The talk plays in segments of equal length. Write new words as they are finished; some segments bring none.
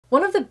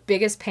One of the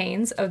biggest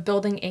pains of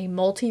building a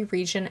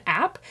multi-region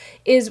app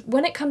is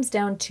when it comes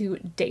down to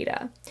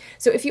data.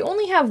 So if you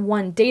only have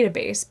one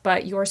database,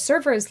 but your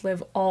servers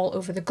live all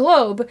over the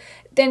globe,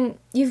 then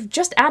you've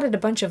just added a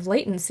bunch of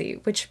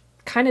latency, which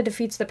kind of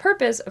defeats the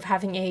purpose of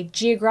having a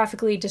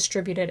geographically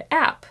distributed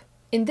app.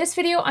 In this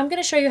video, I'm going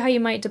to show you how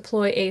you might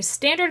deploy a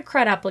standard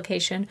CRUD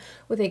application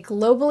with a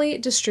globally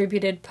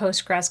distributed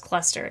Postgres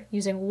cluster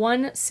using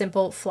one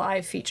simple fly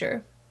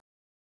feature.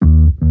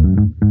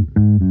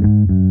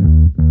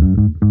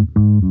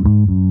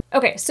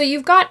 Okay, so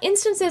you've got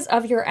instances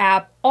of your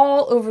app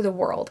all over the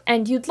world,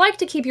 and you'd like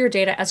to keep your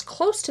data as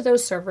close to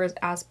those servers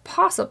as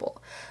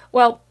possible.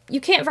 Well, you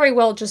can't very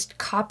well just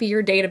copy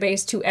your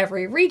database to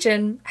every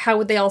region. How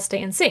would they all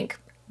stay in sync?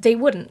 They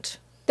wouldn't.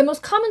 The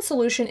most common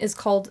solution is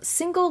called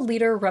single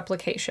leader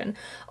replication,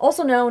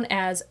 also known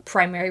as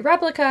primary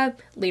replica,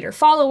 leader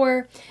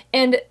follower,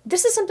 and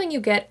this is something you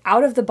get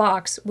out of the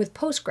box with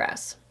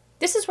Postgres.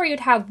 This is where you'd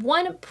have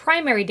one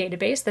primary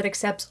database that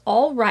accepts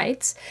all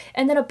writes,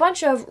 and then a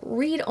bunch of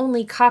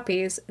read-only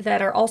copies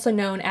that are also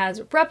known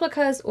as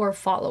replicas or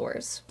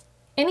followers.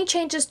 Any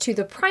changes to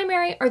the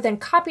primary are then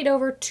copied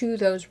over to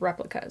those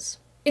replicas.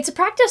 It's a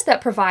practice that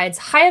provides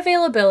high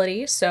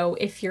availability, so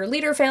if your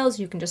leader fails,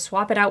 you can just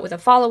swap it out with a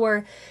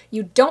follower.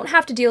 You don't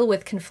have to deal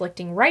with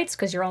conflicting writes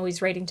because you're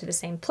always writing to the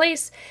same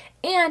place,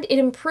 and it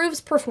improves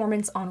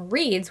performance on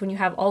reads when you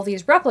have all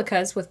these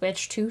replicas with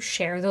which to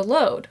share the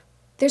load.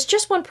 There's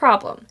just one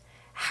problem.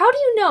 How do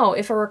you know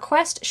if a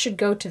request should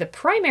go to the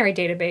primary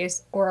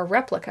database or a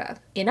replica?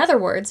 In other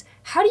words,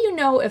 how do you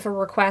know if a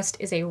request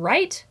is a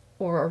write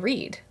or a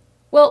read?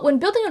 Well, when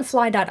building on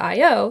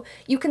fly.io,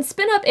 you can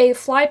spin up a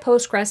fly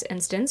Postgres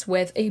instance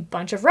with a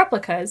bunch of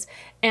replicas,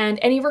 and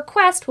any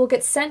request will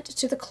get sent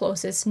to the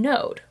closest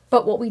node.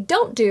 But what we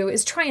don't do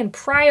is try and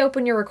pry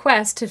open your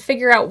request to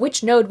figure out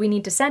which node we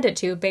need to send it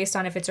to based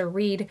on if it's a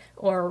read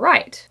or a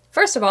write.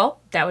 First of all,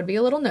 that would be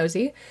a little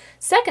nosy.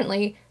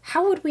 Secondly,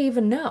 how would we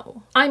even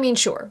know? I mean,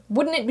 sure,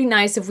 wouldn't it be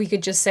nice if we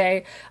could just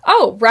say,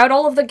 oh, route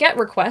all of the GET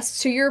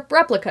requests to your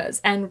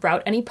replicas and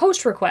route any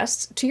POST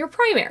requests to your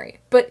primary?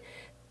 But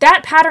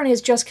that pattern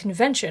is just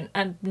convention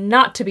and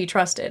not to be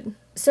trusted.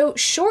 So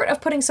short of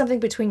putting something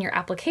between your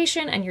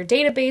application and your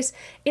database,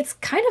 it's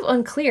kind of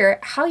unclear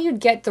how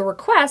you'd get the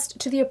request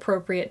to the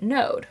appropriate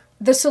node.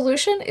 The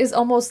solution is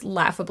almost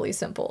laughably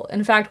simple.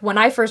 In fact, when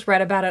I first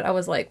read about it, I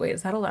was like, wait,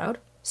 is that allowed?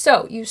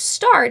 So you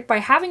start by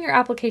having your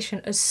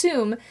application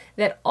assume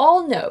that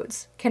all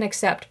nodes can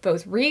accept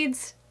both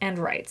reads and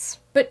writes.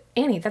 But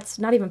Annie, that's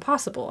not even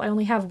possible. I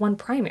only have one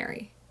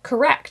primary.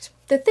 Correct.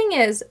 The thing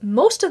is,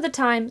 most of the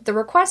time, the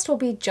request will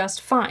be just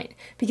fine,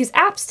 because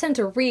apps tend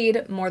to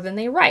read more than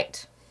they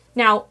write.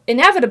 Now,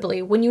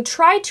 inevitably, when you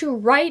try to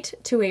write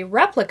to a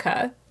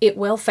replica, it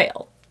will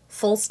fail.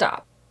 Full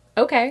stop.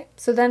 Okay,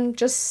 so then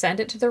just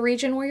send it to the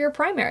region where your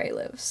primary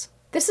lives.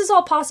 This is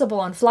all possible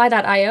on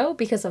fly.io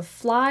because of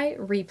Fly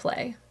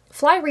Replay.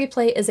 Fly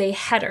Replay is a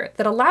header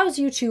that allows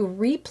you to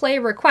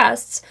replay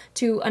requests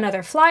to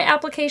another Fly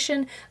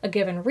application, a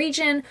given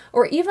region,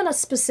 or even a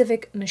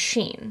specific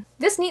machine.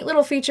 This neat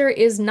little feature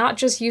is not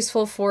just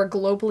useful for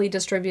globally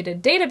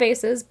distributed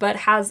databases, but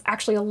has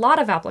actually a lot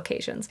of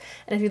applications.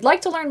 And if you'd like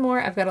to learn more,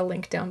 I've got a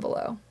link down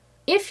below.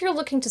 If you're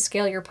looking to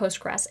scale your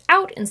Postgres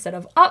out instead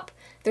of up,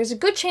 there's a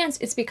good chance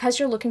it's because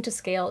you're looking to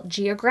scale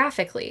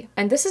geographically.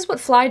 And this is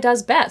what Fly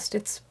does best.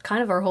 It's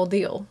kind of our whole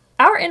deal.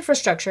 Our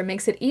infrastructure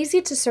makes it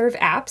easy to serve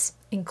apps,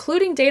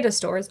 including data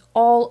stores,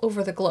 all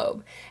over the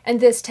globe.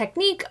 And this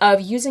technique of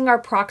using our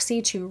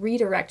proxy to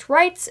redirect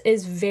writes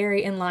is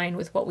very in line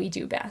with what we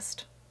do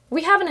best.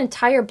 We have an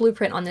entire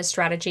blueprint on this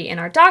strategy in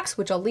our docs,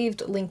 which I'll leave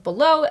linked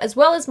below, as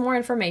well as more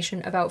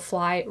information about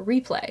Fly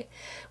Replay.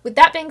 With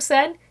that being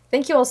said,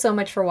 thank you all so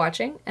much for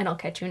watching, and I'll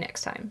catch you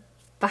next time.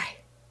 Bye.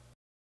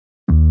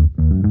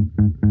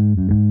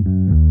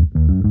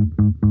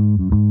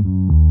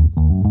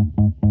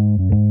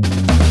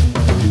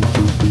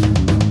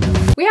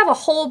 We have a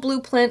whole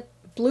blueprint.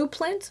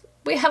 Blueprint?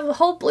 We have a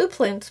whole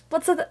blueprint.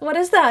 What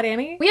is that,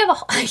 Annie? We have a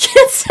I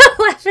can't stop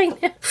laughing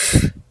now.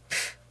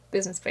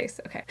 Business face,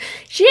 okay.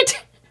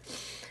 Shit.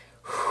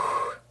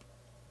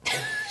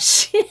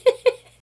 Shit.